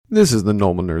This is the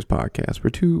Normal Nerds Podcast,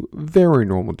 where two very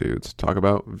normal dudes talk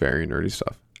about very nerdy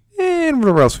stuff. And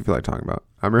whatever else we feel like talking about.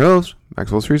 I'm your host,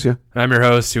 Maxwell Streesia. And I'm your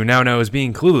host, who now knows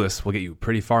being clueless will get you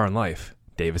pretty far in life,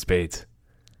 Davis Bates.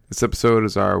 This episode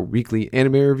is our weekly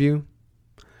anime review.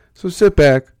 So sit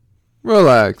back,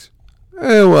 relax,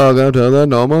 and welcome to the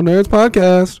Normal Nerds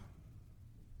Podcast.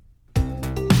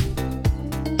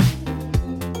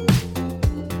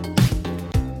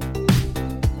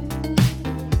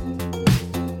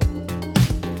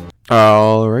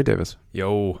 All right, Davis.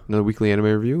 Yo. Another weekly anime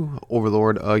review.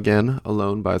 Overlord again,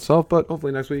 alone by itself, but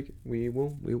hopefully next week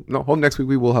next week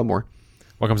we will have more.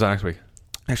 What comes out next week?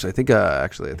 Actually, I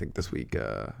think this week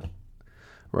we're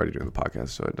already doing the podcast,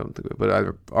 so I don't think. But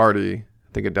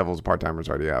I think a Devil's Part-Timer is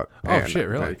already out. Oh, shit,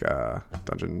 really?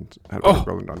 Dungeon.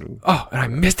 Dungeon. Oh, and I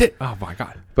missed it. Oh my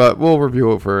god. But we'll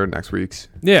review it for next week's.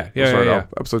 Yeah.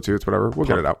 Episode 2, it's whatever. We'll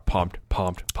get it out. Pumped.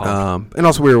 And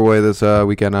also we were away this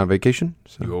weekend on vacation.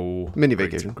 So Yo. mini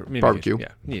vacation. Barbecue.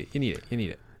 Vacation. Yeah, you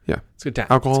need it. Yeah. It's a good time.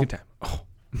 Alcohol. It's a good time. Oh,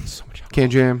 so much alcohol. Can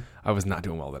jam. I was not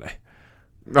doing well today.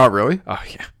 Oh, really? Oh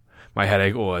yeah. My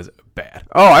headache was bad.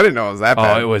 Oh, I didn't know it was that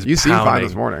bad. Oh, it was. You seem fine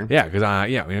this morning. Yeah, because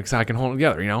I can hold it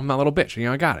together. I'm not a little bitch.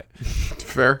 I got it.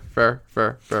 Fair. But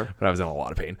I was in a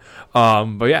lot of pain.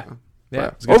 But yeah,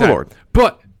 it's a good Overlord. Time.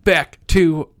 But back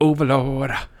to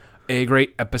Overlord, a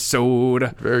great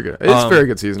episode. Very good. It's a very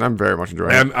good season. I'm very much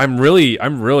enjoying it. I'm really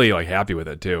like happy with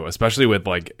it too, especially with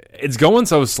like it's going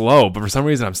so slow, but for some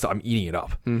reason I'm eating it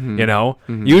up.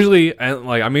 Mm-hmm. Usually, and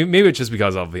like I mean, maybe it's just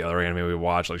because of the other anime we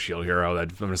watch, like Shield Hero.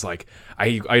 That I'm just like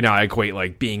I now equate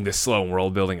like being this slow in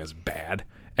world building as bad,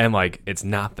 and like it's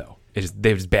not though.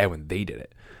 They was bad when they did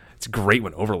it. It's great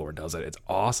when Overlord does it. It's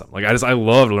awesome. Like I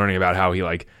loved learning about how he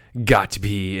like got to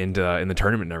be in the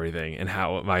tournament and everything, and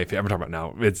how I'm talking about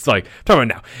now. It's like talking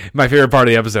about now. My favorite part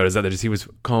of the episode is that he was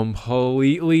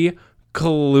completely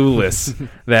clueless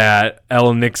that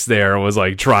El Nix there was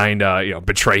like trying to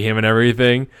betray him and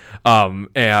everything,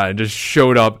 and just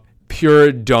showed up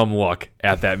pure dumb luck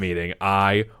at that meeting.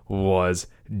 I was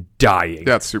dying.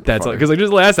 That's super funny. Because like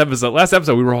just last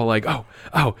episode we were all like,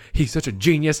 oh, he's such a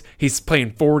genius. He's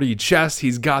playing 4D chess.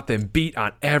 He's got them beat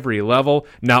on every level.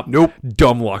 Nope.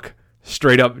 Dumb luck.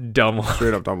 Straight up dumb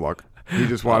luck. He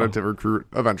just wanted to recruit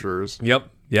adventurers. Yep.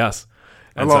 Yes.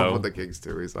 And I love with the kings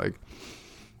too. He's like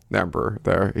the emperor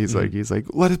there. He's like,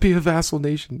 let it be a vassal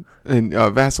nation and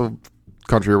vassal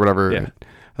country or whatever. Yeah.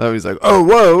 And he's like, oh,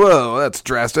 whoa, that's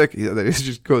drastic. He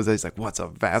just goes, he's like, what's a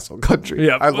vassal country?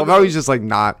 Yeah. I love how he's just like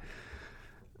not.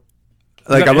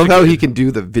 Like, I love how he can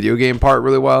do the video game part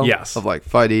really well. Yes. Of like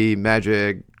fighting,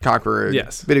 magic, conquering,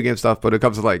 yes, video game stuff. But it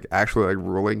comes to like actually like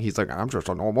ruling. He's like, I'm just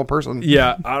a normal person.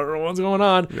 Yeah. I don't know what's going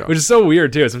on. Yeah. Which is so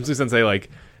weird too. Especially since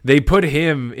they put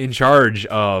him in charge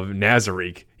of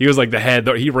Nazarick. He was like the head.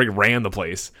 He ran the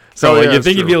place. So you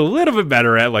think he'd be a little bit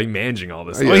better at like managing all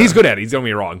this. Well, he's good at it. He's don't get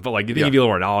me wrong. But like you think he'd be a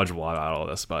little more knowledgeable about all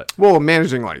this. But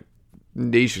managing like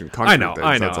nation country. I know.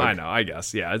 I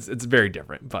guess it's very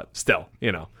different. But still,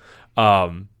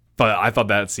 But I thought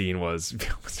that scene was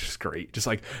just great. Just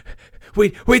like,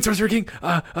 wait, Sorcerer King.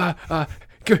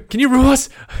 Can you rule us?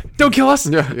 Don't kill us.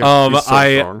 Yeah. He's so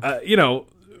strong.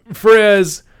 For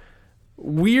as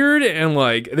weird and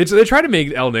like they try to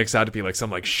make El Nix out to be like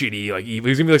some like shitty like evil.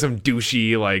 He's gonna be like some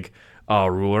douchey like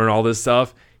ruler and all this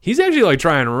stuff. He's actually like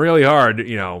trying really hard,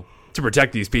 to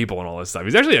protect these people and all this stuff.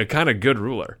 He's actually a kind of good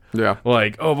ruler. Yeah.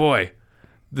 Like, oh boy,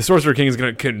 the Sorcerer King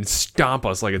can stomp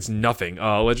us like it's nothing.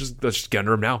 Let's just get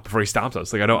under him now before he stomps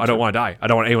us. Like I don't want to die. I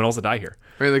don't want anyone else to die here.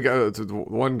 I mean,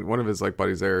 one of his like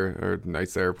buddies there or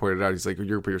knights there pointed out. He's like,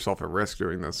 "You're put yourself at risk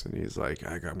doing this," and he's like,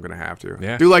 "I'm gonna have to."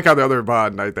 Yeah. Do you like how the other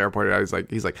knight there pointed out? He's like,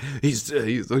 he's like,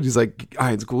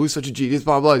 it's cool. He's such a genius.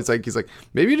 Blah blah. He's like,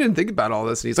 maybe you didn't think about all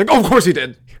this. And he's like, oh, of course he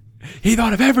did. He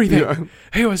thought of everything. Yeah.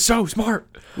 He was so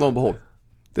smart. Lo and behold,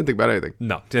 didn't think about anything.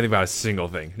 No, didn't think about a single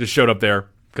thing. Just showed up there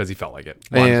because he felt like it.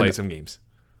 Wanted to play some games.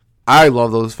 I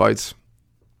love those fights.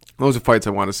 Those are fights I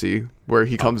want to see where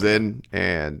he comes in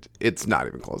and it's not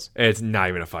even close. It's not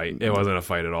even a fight. It wasn't a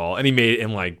fight at all. And he made it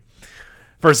in like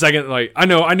for a second. Like I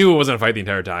knew it wasn't a fight the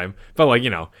entire time. But like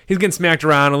he's getting smacked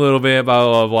around a little bit. Blah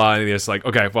blah blah. And he's like,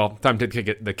 okay, well, time to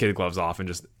kick the kid gloves off and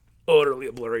just utterly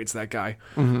obliterates that guy.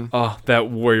 Mm-hmm. That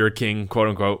warrior king, quote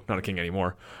unquote, not a king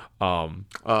anymore.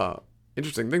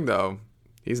 Interesting thing though,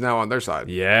 he's now on their side.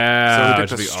 Yeah, so he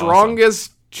gets the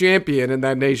strongest champion in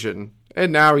that nation.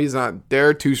 And now he's not.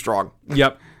 They're too strong.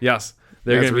 Yep. Yes.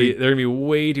 They're gonna be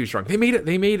way too strong. They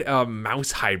made a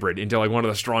mouse hybrid into like one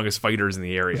of the strongest fighters in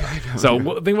the area. So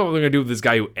think about what they're gonna do with this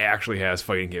guy who actually has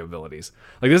fighting capabilities.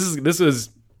 Like this is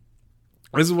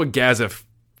what Gazif,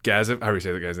 how do you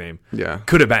say the guy's name? Yeah.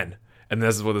 Could have been. And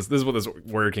this is what this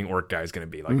Warrior King orc guy is gonna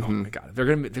be like. Oh my god, they're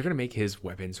gonna make his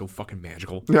weapon so fucking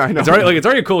magical. Yeah, I know. It's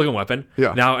already a cool looking weapon.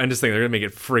 Yeah. Now and just think they're gonna make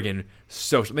it friggin'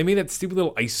 so. They made that stupid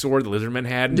little ice sword the Lizardmen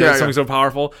had. And Yeah, something so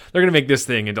powerful. They're gonna make this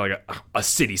thing into like a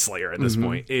city slayer at this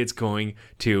point. It's going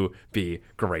to be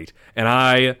great. And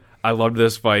I loved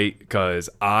this fight because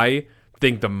I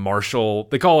think the martial,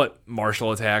 they call it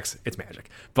martial attacks. It's magic,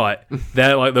 but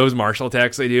that like those martial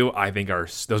attacks they do, I think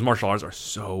those martial arts are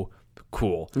so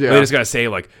cool. Yeah. They just gotta say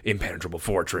like impenetrable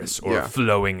fortress or Yeah.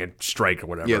 flowing and strike or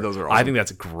whatever. Yeah, those are I awesome. think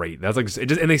that's great. That's like it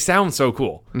just, and they sound so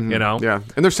cool. You know. Yeah,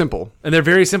 and they're simple. And they're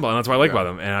very simple, and that's what I like about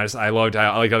them. And I like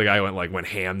how the guy went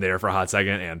ham there for a hot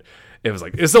second, and it was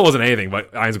like it still wasn't anything,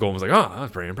 but Iron's Golem was like, oh,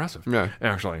 that's pretty impressive. Yeah.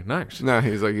 Actually, nice. No,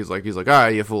 he's like, ah,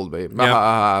 you fooled me.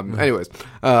 Anyways,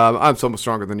 I'm so much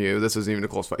stronger than you. This isn't even a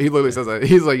close fight. He literally says that.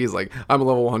 He's like, I'm a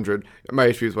level 100. My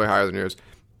HP is way higher than yours.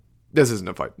 This isn't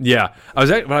a fight. Yeah,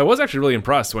 I was actually really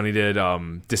impressed when he did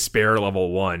Despair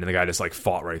level 1, and the guy just like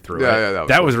fought right through it. Yeah,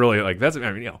 that was really like that's. I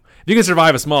mean, if you can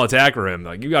survive a small attack for him,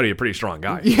 like you got to be a pretty strong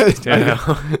guy. Yeah, You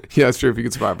know? yeah, it's true. If you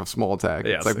can survive a small attack,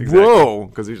 Yes, it's like exactly. whoa,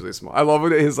 because usually small. I love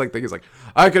it. His like thing. He's like,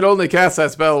 I could only cast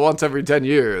that spell once every 10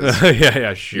 years.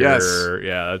 yeah, sure. Yes.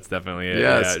 Yeah, that's definitely it.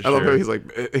 Yes, Yeah, I love sure. how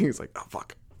he's like, oh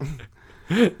fuck.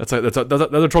 That's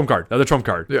a trump card. That's a trump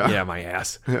card. Yeah. My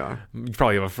ass. Yeah, You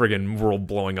probably have a friggin' world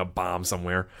blowing up bomb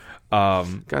somewhere.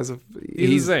 guys,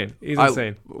 He's insane. He's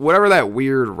insane. Whatever that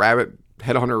weird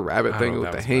headhunter rabbit I thing don't know,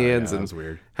 with the that was bad. hands Yeah, that and was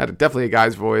weird. had definitely a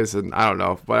guy's voice, and I don't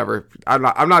know, whatever. I'm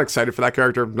not excited for that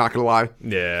character. I'm not gonna lie.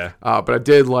 Yeah. But I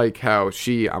did like how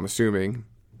I'm assuming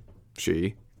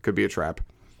she could be a trap.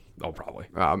 Oh, probably.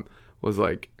 Was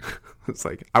like, it's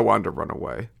like I wanted to run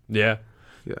away. Yeah.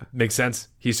 Yeah, Makes sense.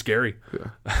 He's scary.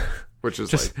 yeah. Which is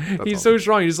Just, like that's he's awesome. so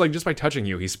strong. He's just by touching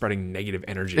you, he's spreading negative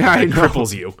energy. Yeah, I that know.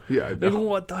 cripples you. Yeah, I Like, know.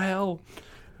 what the hell?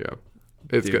 Yeah,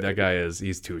 it's Dude, good. that guy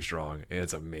he's too strong.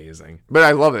 It's amazing. But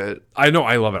I love it. I know.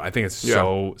 I love it. I think it's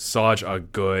such a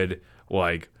good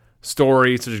like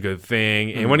story, such a good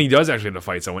thing. And when he does actually have to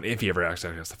fight someone, if he ever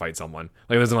actually has to fight someone,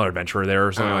 like there's another adventurer there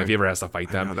or something, like if he ever has to fight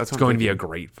them, know, that's it's what I'm going to be a thinking.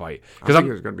 great fight. I Because think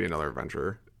there's going to be another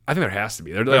adventurer. I think there has to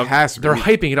be. There has to be. They're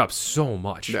hyping it up so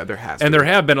much. Yeah, there has to And be. there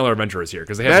have been other adventurers here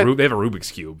because they have a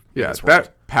Rubik's cube. in Yeah, this world.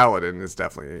 that paladin is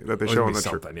definitely that they show be in the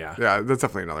something, yeah. Yeah, that's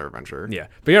definitely another adventure. Yeah,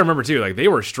 but you gotta remember too, like they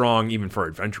were strong even for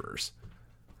adventurers.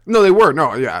 No, they were.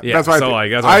 No, yeah. Yeah, That's why so, I think.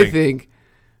 like, that's what I I think. think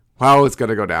how it's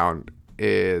gonna go down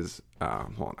is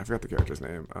hold on, I forgot the character's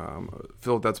name.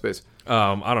 Phil Dead Space.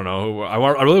 I don't know.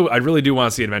 I really do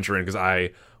want to see adventure in because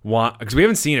we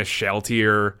haven't seen a shell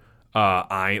tier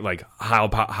like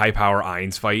high power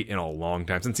Ainz fight in a long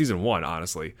time since season 1,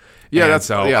 honestly. Yeah, And that's-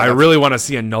 so. yeah, I that's- really want to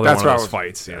see another one That's of what I those was-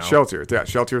 fights. You know, Sheltier. Yeah,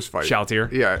 Sheltier's fight. Sheltier?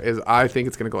 Yeah, I think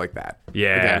it's gonna go like that.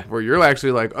 Yeah. Again, where you're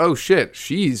actually like, oh shit,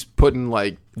 she's putting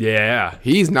like yeah,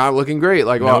 he's not looking great.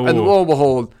 Like, well, No. and lo and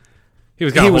behold, he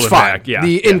was he kind was of fine back. Yeah,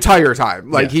 the yeah. entire time.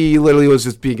 Like Yeah. he literally was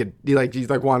just being he's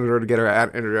like wanted her to get her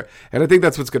at, and I think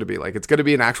that's what's going to be like. It's going to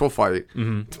be an actual fight.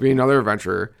 Mm-hmm. To be another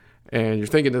adventure, and you're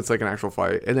thinking it's like an actual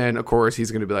fight, and then of course he's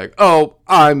going to be like, "Oh,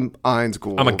 I'm Ainz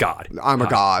Ghoul. I'm a god. I'm a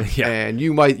god." yeah. And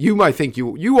you might think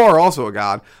you are also a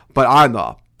god, but I'm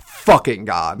the fucking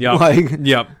god. Yep. Like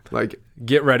Yep. like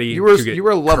Get ready. you were to get you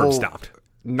were level curb stomped.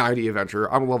 90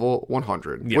 adventure. I'm level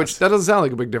 100, Yes. which that doesn't sound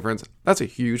like a big difference. That's a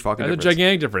huge fucking That's a difference.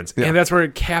 gigantic difference, and that's where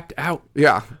it capped out.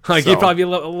 Yeah. Like So- you'd probably be a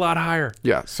lot higher.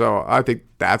 Yeah, so I think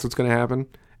that's what's going to happen,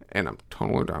 and I'm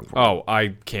totally down for it. Oh,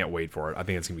 I can't wait for it. I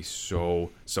think it's gonna be so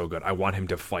good. I want him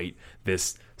to fight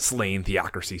this slain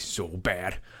theocracy so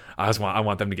bad. I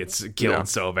want them to get killed Yeah.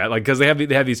 so bad. Like because they have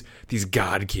these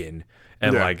godkin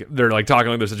and Yeah. like they're like talking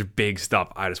like they're such big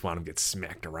stuff. I just want them to get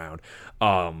smacked around.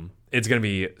 It's gonna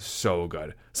be so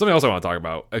good. Something else I want to talk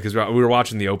about because we were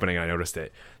watching the opening and I noticed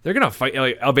it. They're gonna fight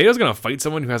like Albedo's gonna fight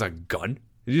someone who has a gun.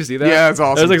 Did you see that? Yeah, that's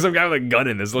awesome. There's like some guy with a gun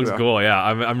in this. It looks Yeah. cool. Yeah,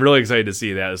 I'm really excited to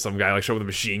see that. Some guy like showing with a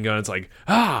machine gun. It's like,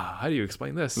 how do you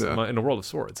explain this in a world of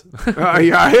swords?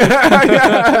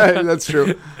 Yeah, that's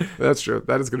true. That's true.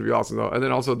 That is going to be awesome, though. And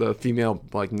then also the female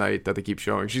like knight that they keep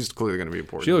showing. She's clearly going to be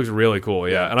important. She looks really cool.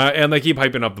 Yeah, and they keep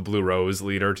hyping up the Blue Rose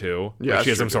leader too. Yeah, Like, she that's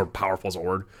has some true, sort of powerful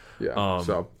sword. yeah,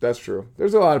 so that's true.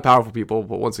 There's a lot of powerful people,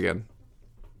 but once again,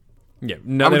 Yeah,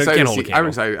 no, I'm they excited can't to hold a see. I'm candle.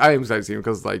 excited. I am excited to see him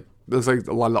because like looks like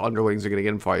a lot of the underlings are going to get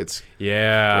in fights.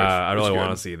 Yeah, I Which really is want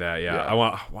good. to see that. Yeah, Yeah. I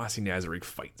want to see Nazarick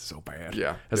fight so bad.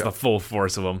 Yeah, as yeah. the full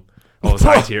force of them. All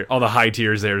the high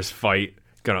tiers there's fight.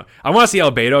 I want to see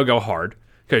Albedo go hard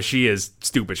because she is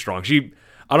stupid strong.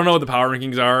 I don't know what the power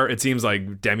rankings are. It seems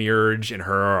like Demiurge and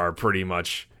her are pretty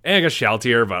much, and I guess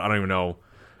Shaltier, but I don't even know.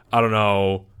 I don't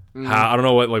know I don't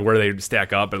know where they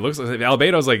stack up, but it looks like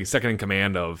Albedo's like second in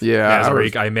command of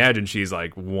Nazarick. I imagine she's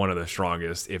like one of the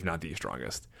strongest, if not the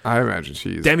strongest. I imagine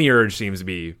she's. Demiurge seems to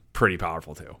be pretty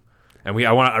powerful too, and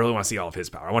I really want to see all of his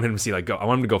power. I want him to see I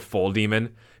want him to go full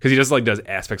demon because he just does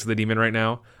aspects of the demon right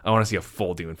now. I want to see a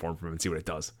full demon form from him and see what it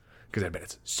does because I bet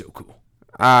it's so cool.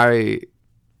 I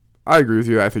agree with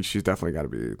you. I think she's definitely got to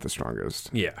be the strongest.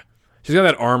 Yeah, she's got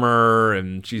that armor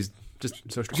and she's just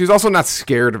so strong. She's also not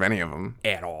scared of any of them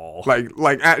at all.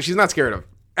 She's not scared of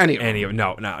any of them.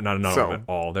 No, not of them at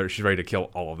all. She's ready to kill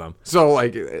all of them. So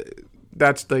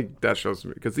that shows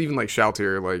me because even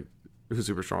Shaltir, who's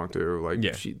super strong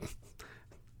too. She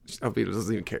Albedo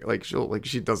doesn't even care.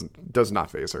 She does not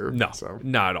face her. No, so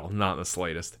not at all. Not in the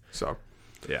slightest. So.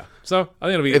 Yeah, so I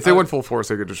think it'll be. If they went full force,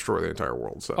 they could destroy the entire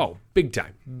world. So, big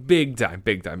time.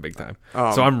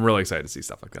 So I'm really excited to see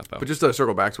stuff like that, though. But just to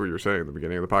circle back to what you were saying at the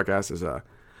beginning of the podcast is the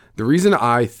reason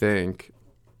I think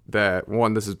that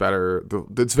this is better.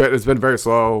 It's been very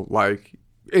slow,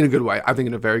 in a good way. I think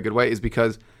in a very good way is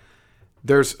because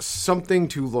there's something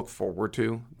to look forward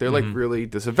to. They're really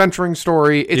this adventuring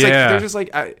story. It's they're just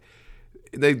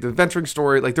the adventuring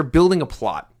story. They're building a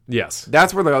plot. Yes.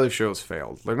 That's where the other shows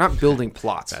failed. They're not building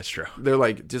plots. That's true. They're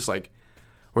well,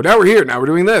 now we're here. Now we're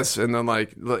doing this. And then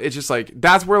it's just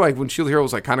that's where when Shield Hero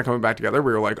was kind of coming back together,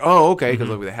 we were like, oh, okay.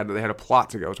 Because they had a plot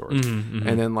to go towards.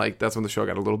 And then that's when the show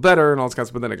got a little better and all this kind of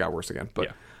stuff. But then it got worse again.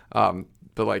 But,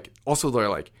 also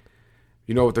they're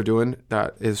you know what they're doing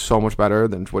that is so much better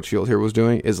than what Shield Hero was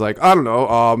doing is I don't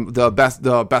know, the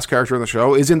best character in the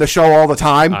show is in the show all the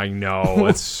time. I know.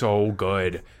 It's so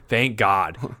good. Thank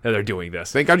God that they're doing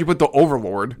this. Thank God you put the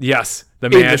Overlord. Yes, the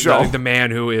man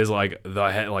who is the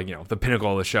head, the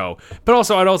pinnacle of the show. But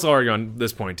also, I'd also argue on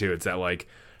this point too. It's that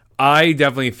I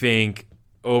definitely think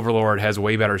Overlord has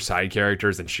way better side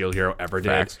characters than Shield Hero ever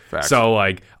did. Facts. So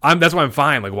that's why I'm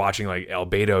fine watching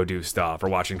Albedo do stuff or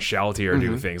watching Shaltir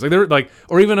do things they're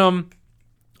or even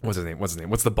what's his name?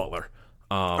 What's the butler?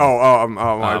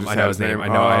 I know his name. I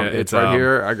know it's right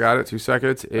here. I got it. 2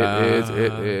 seconds. It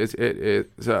is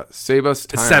Sebas.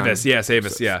 Sebas, yeah,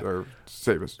 Sebas, yeah. Or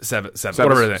Sebas. Sebas,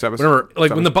 whatever it is. Whatever.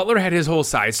 When the butler had his whole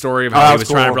side story of how he was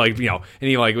trying to and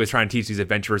he was trying to teach these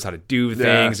adventurers how to do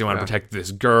things. He wanted to protect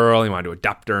this girl. He wanted to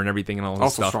adopt her and everything and all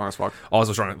this stuff. Also strong as fuck.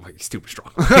 Also strong, stupid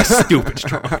strong. Stupid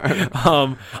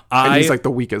strong. And he's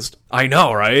the weakest. I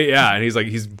know, right? Yeah, and he's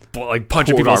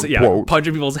punching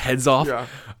people's heads off. Yeah.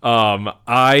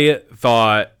 I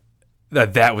thought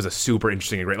that was a super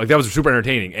interesting and great. That was super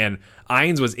entertaining. And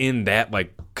Ainz was in that,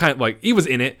 he was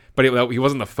in it, but he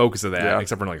wasn't the focus of that,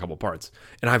 except for a couple parts.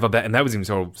 And I thought that was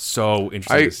even so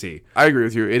interesting to see. I agree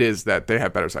with you. It is that they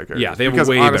have better side characters. Yeah, they have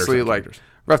way better side characters.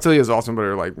 Reptilia is awesome, but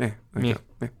they're meh.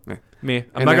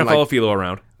 I'm not gonna follow Philo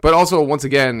around. But also, once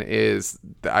again,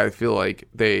 I feel like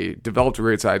they developed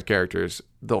great side characters.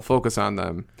 They'll focus on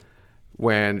them.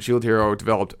 When Shield Hero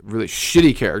developed really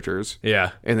shitty characters,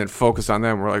 and then focused on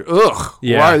them, we're ugh,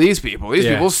 why are these people? These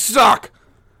people suck.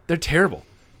 They're terrible.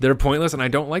 They're pointless, and I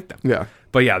don't like them. Yeah,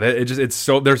 but yeah, there's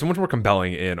so much more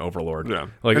compelling in Overlord. Yeah,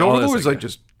 and Overlord is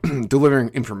just delivering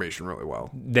information really well.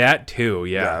 That too,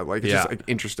 yeah, it's just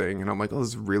interesting, and I'm this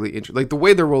is really interesting. The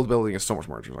way their world building is so much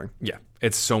more interesting. Yeah,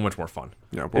 it's so much more fun.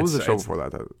 Yeah, what was the show before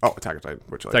that? Attack on Titan,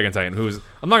 Attack on Titan.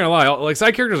 I'm not gonna lie,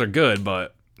 side characters are good,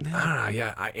 but.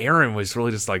 Aaron was really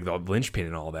just the linchpin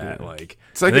and all that. And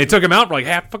they took him out for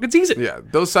half fucking season. Yeah,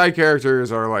 those side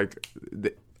characters are I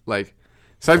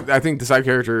think the side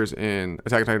characters in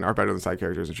Attack on Titan are better than side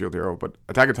characters in Shield Hero, but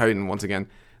Attack on Titan, once again,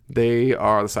 they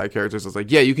are the side characters. It's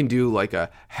you can do a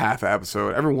half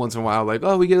episode every once in a while,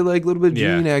 we get a little bit of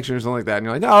gene action or something like that, and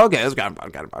you're oh, okay, that's kind of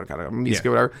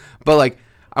whatever. But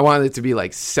I wanted it to be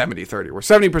 70-30, where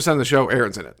 70% of the show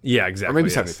Aaron's in it. Yeah, exactly. Or maybe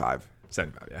 75.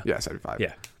 75, yeah. Yeah, 75.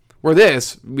 Yeah. Where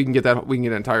we can get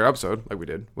an entire episode like we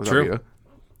did with True. Avia.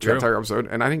 True. An entire episode,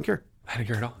 and I didn't care. I didn't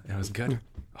care at all. It was good. Yeah.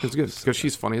 It was good because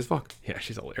she's funny as fuck. Yeah,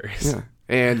 she's hilarious. Yeah.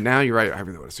 And now you're right. I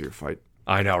really want to see her fight.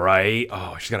 I know, right?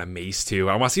 Oh, she's got a mace too.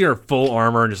 I want to see her full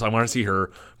armor and I want to see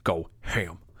her go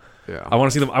ham. Yeah. I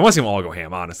want to see them all go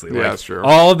ham. Honestly, yeah, that's true.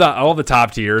 All the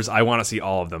top tiers. I want to see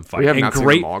all of them fight. We have not seen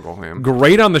them all go ham.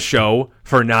 Great on the show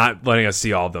for not letting us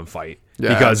see all of them fight.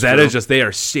 Yeah, because that is just they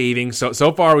are saving.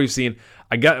 So far we've seen.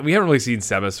 We haven't really seen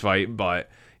Sebas fight, but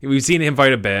we've seen him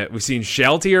fight a bit. We've seen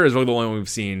Shaltir is really the only one we've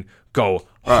seen go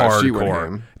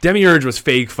hardcore. Demiurge was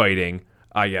fake fighting,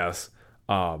 I guess.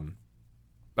 Fake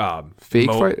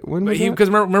fight? When was that? Because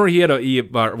remember he had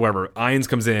whatever. Ainz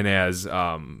comes in as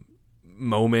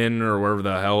Momin or whatever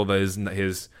the hell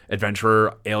his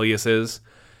adventurer alias is,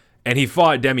 and he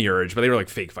fought Demiurge, but they were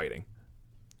fake fighting.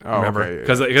 Oh, remember? okay,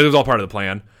 Because it was all part of the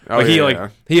plan. Oh,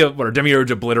 Like yeah,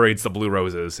 Demiurge obliterates the Blue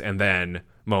Roses, and then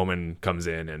Momin comes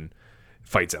in and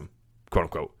fights him, quote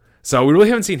unquote. So we really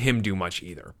haven't seen him do much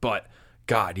either. But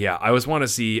God, yeah, I always want to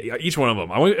see each one of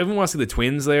them. I even want to see the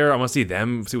twins there. I want to see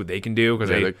them, see what they can do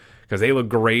because they look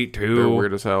great too.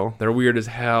 They're weird as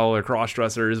hell. They're cross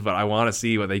dressers, but I want to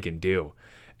see what they can do.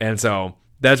 And so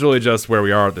that's really just where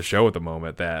we are at the show at the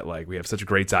moment. That like we have such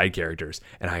great side characters,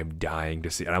 and I am dying to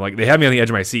see. And I'm like, they have me on the edge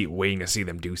of my seat, waiting to see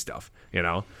them do stuff. You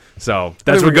know, so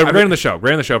that's great on the show.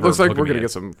 Great on the show. Looks like we're gonna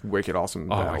get some wicked awesome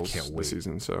battles this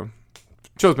season. So,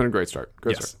 show's been a great start.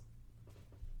 Great start.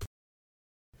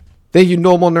 Thank you,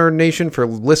 Normal Nerd Nation, for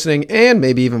listening and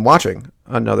maybe even watching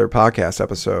another podcast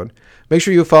episode. Make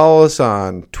sure you follow us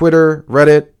on Twitter,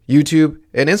 Reddit, YouTube,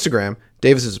 and Instagram.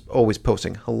 Davis is always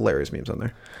posting hilarious memes on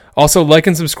there. Also, like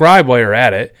and subscribe while you're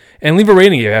at it, and leave a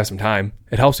rating if you have some time.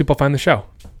 It helps people find the show.